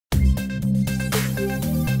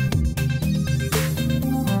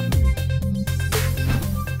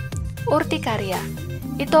Urticaria.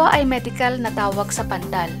 Ito ay medical na tawag sa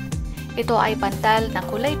pantal. Ito ay pantal na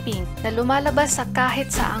kulay pink na lumalabas sa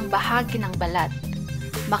kahit saang bahagi ng balat.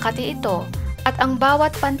 Makati ito at ang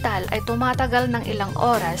bawat pantal ay tumatagal ng ilang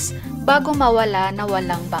oras bago mawala na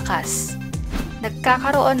walang bakas.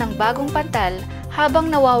 Nagkakaroon ng bagong pantal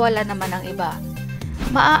habang nawawala naman ang iba.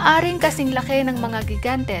 Maaaring kasing laki ng mga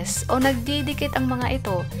gigantes o nagdidikit ang mga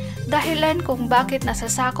ito dahilan kung bakit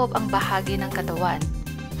nasasakop ang bahagi ng katawan.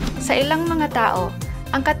 Sa ilang mga tao,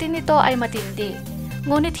 ang kati nito ay matindi,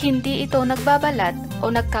 ngunit hindi ito nagbabalat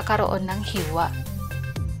o nagkakaroon ng hiwa.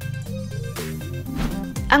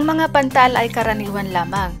 Ang mga pantal ay karaniwan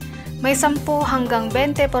lamang. May 10 hanggang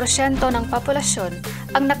 20% ng populasyon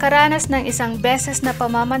ang nakaranas ng isang beses na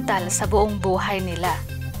pamamantal sa buong buhay nila.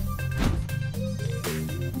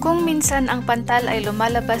 Kung minsan ang pantal ay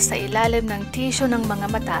lumalabas sa ilalim ng tissue ng mga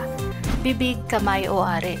mata, bibig, kamay o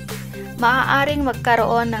ari, maaaring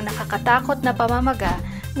magkaroon ng nakakatakot na pamamaga,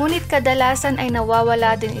 ngunit kadalasan ay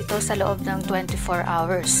nawawala din ito sa loob ng 24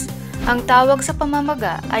 hours. Ang tawag sa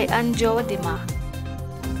pamamaga ay angioedema.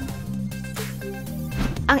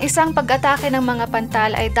 Ang isang pag-atake ng mga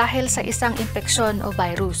pantal ay dahil sa isang impeksyon o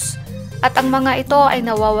virus, at ang mga ito ay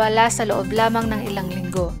nawawala sa loob lamang ng ilang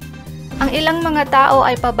linggo. Ang ilang mga tao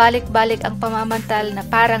ay pabalik-balik ang pamamantal na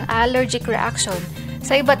parang allergic reaction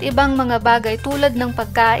sa iba't ibang mga bagay tulad ng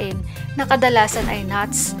pagkain na kadalasan ay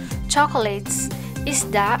nuts, chocolates,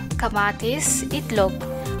 isda, kamatis, itlog,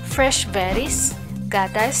 fresh berries,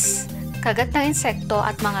 gatas, kagat ng insekto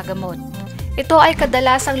at mga gamot. Ito ay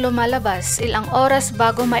kadalasang lumalabas ilang oras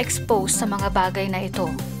bago ma-expose sa mga bagay na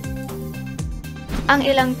ito. Ang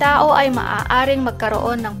ilang tao ay maaaring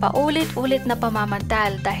magkaroon ng paulit-ulit na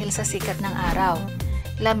pamamantal dahil sa sikat ng araw,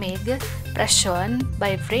 lamig, presyon,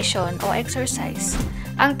 vibration o exercise.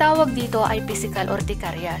 Ang tawag dito ay physical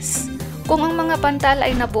urticarias. Kung ang mga pantal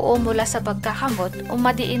ay nabuo mula sa pagkakamot o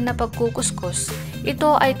madiin na pagkukuskus,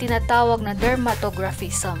 ito ay tinatawag na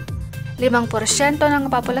dermatographism. 5% ng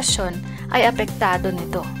populasyon ay apektado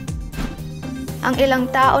nito. Ang ilang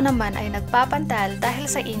tao naman ay nagpapantal dahil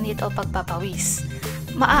sa init o pagpapawis.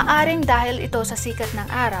 Maaaring dahil ito sa sikat ng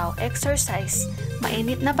araw, exercise,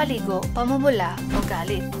 mainit na paligo, pamumula o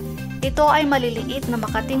galit. Ito ay maliliit na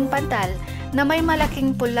makating pantal na may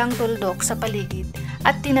malaking pulang tuldok sa paligid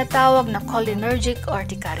at tinatawag na cholinergic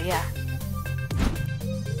urticaria.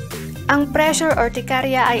 Ang pressure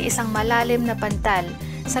urticaria ay isang malalim na pantal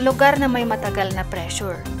sa lugar na may matagal na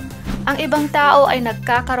pressure. Ang ibang tao ay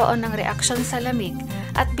nagkakaroon ng reaksyon sa lamig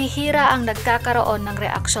at bihira ang nagkakaroon ng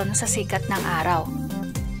reaksyon sa sikat ng araw.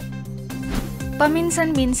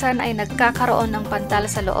 Paminsan-minsan ay nagkakaroon ng pantal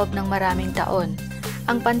sa loob ng maraming taon.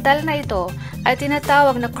 Ang pantal na ito ay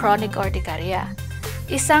tinatawag na chronic urticaria,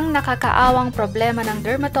 isang nakakaawang problema ng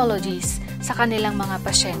dermatologists sa kanilang mga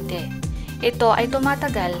pasyente. Ito ay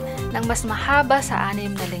tumatagal ng mas mahaba sa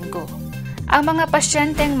 6 na linggo. Ang mga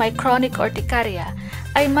pasyenteng may chronic urticaria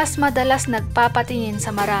ay mas madalas nagpapatingin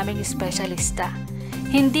sa maraming espesyalista.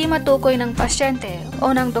 Hindi matukoy ng pasyente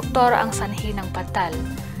o ng doktor ang sanhi ng pantal,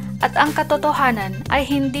 at ang katotohanan ay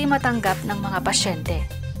hindi matanggap ng mga pasyente.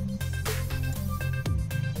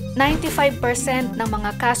 95% ng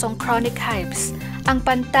mga kasong chronic hives, ang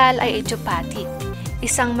pantal ay idiopathic,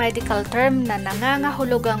 isang medical term na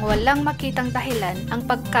nangangahulugang walang makitang dahilan ang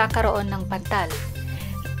pagkakaroon ng pantal.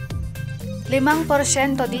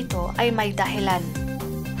 5% dito ay may dahilan.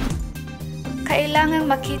 Kailangang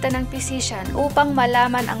makita ng physician upang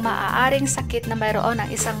malaman ang maaaring sakit na mayroon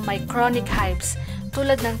ng isang may chronic hives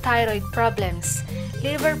tulad ng thyroid problems,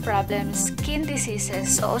 liver problems, skin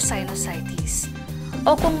diseases o sinusitis.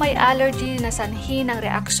 O kung may allergy na sanhi ng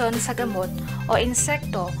reaksyon sa gamot o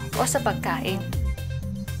insekto o sa pagkain.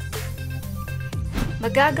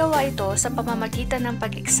 Magagawa ito sa pamamagitan ng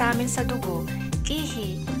pag-eksamin sa dugo,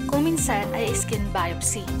 ihi, kung minsan ay skin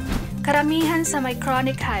biopsy. Karamihan sa may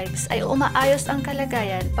chronic hives ay umaayos ang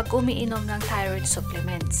kalagayan pag umiinom ng thyroid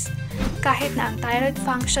supplements, kahit na ang thyroid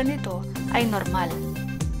function nito ay normal.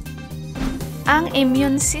 Ang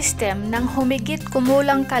immune system ng humigit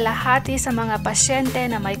kumulang kalahati sa mga pasyente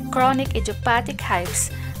na may chronic idiopathic hives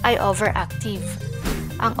ay overactive.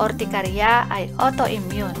 Ang urticaria ay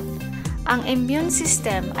autoimmune. Ang immune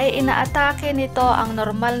system ay inaatake nito ang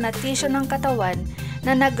normal na tissue ng katawan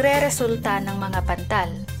na nagre-resulta ng mga pantal.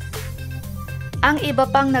 Ang iba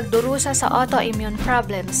pang nagdurusa sa autoimmune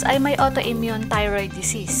problems ay may autoimmune thyroid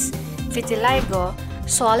disease, vitiligo,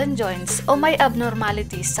 swollen joints o may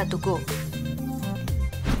abnormalities sa dugo.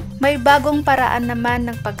 May bagong paraan naman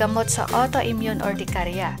ng paggamot sa autoimmune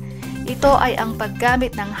urticaria. Ito ay ang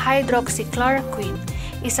paggamit ng hydroxychloroquine,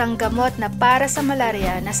 isang gamot na para sa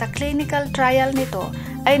malaria na sa clinical trial nito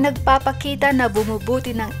ay nagpapakita na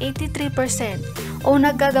bumubuti ng 83% o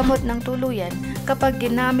nagagamot ng tuluyan kapag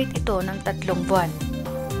ginamit ito ng 3 buwan.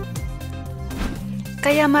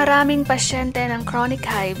 Kaya maraming pasyente ng chronic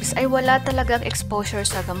hives ay wala talagang exposure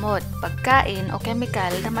sa gamot, pagkain o kemikal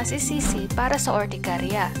na masisisi para sa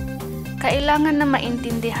urticaria. Kailangan na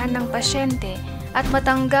maintindihan ng pasyente at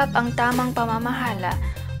matanggap ang tamang pamamahala.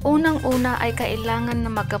 Unang-una ay kailangan na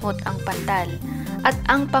magamot ang pantal at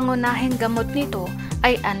ang pangunahing gamot nito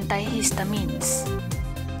ay antihistamines.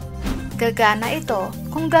 Gagana ito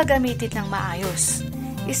kung gagamitin ng maayos.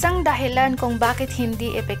 Isang dahilan kung bakit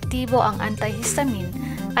hindi epektibo ang antihistamine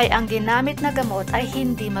ay ang ginamit na gamot ay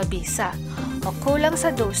hindi mabisa o kulang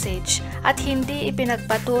sa dosage at hindi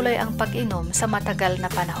ipinagpatuloy ang pag-inom sa matagal na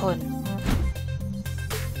panahon.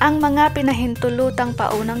 Ang mga pinahintulutang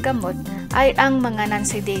paunang gamot ay ang mga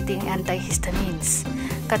non-sedating antihistamines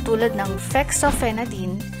katulad ng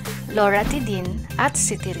fexofenadine, loratadine at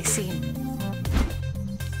cetirizine.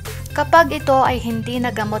 Kapag ito ay hindi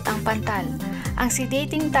nagamot ang pantal, ang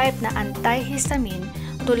sedating type na antihistamine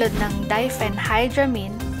tulad ng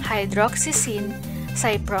diphenhydramine, hydroxyzine,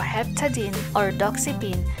 cyproheptadine or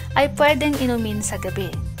doxepin ay pwedeng inumin sa gabi.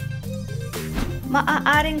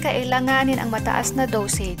 Maaaring kailanganin ang mataas na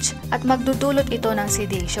dosage at magdudulot ito ng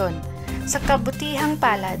sedation. Sa kabutihang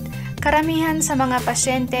palad, karamihan sa mga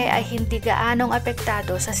pasyente ay hindi gaanong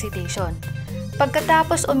apektado sa sedation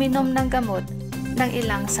pagkatapos uminom ng gamot ng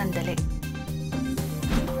ilang sandali.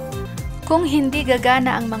 Kung hindi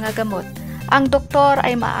gagana ang mga gamot, ang doktor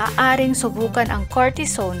ay maaaring subukan ang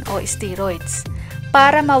cortisone o steroids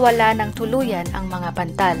para mawala ng tuluyan ang mga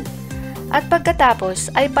pantal. At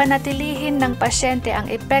pagkatapos ay panatilihin ng pasyente ang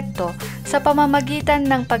epekto sa pamamagitan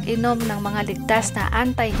ng pag-inom ng mga ligtas na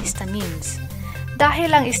antihistamines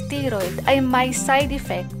dahil ang steroid ay may side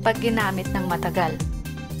effect pag ginamit ng matagal.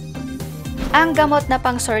 Ang gamot na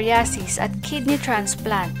pang psoriasis at kidney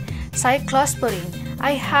transplant, cyclosporine,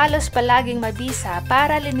 ay halos palaging mabisa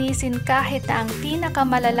para linisin kahit na ang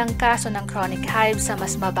pinakamalalang kaso ng chronic hives sa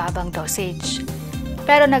mas mababang dosage.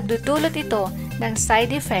 Pero nagdudulot ito ng side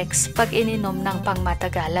effects pag ininom ng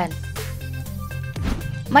pangmatagalan.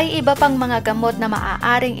 May iba pang mga gamot na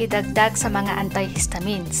maaaring idagdag sa mga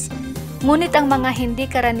antihistamines. Ngunit ang mga hindi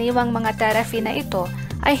karaniwang mga therapy na ito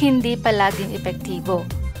ay hindi palaging epektibo.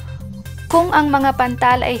 Kung ang mga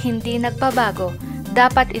pantal ay hindi nagbabago,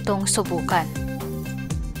 dapat itong subukan.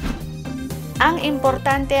 Ang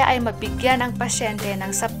importante ay mabigyan ang pasyente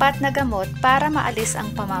ng sapat na gamot para maalis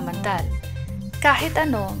ang pamamantal. Kahit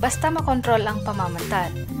ano, basta makontrol ang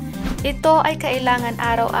pamamantal. Ito ay kailangan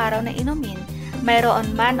araw-araw na inumin,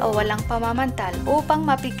 mayroon man o walang pamamantal upang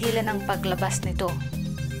mapigilan ang paglabas nito.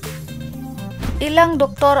 Ilang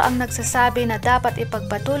doktor ang nagsasabi na dapat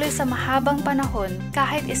ipagpatuloy sa mahabang panahon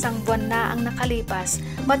kahit 1 buwan na ang nakalipas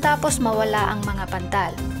matapos mawala ang mga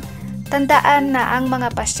pantal. Tandaan na ang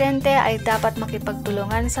mga pasyente ay dapat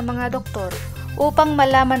makipagtulungan sa mga doktor upang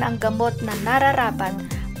malaman ang gamot na nararapat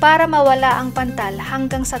para mawala ang pantal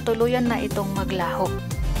hanggang sa tuluyan na itong maglaho.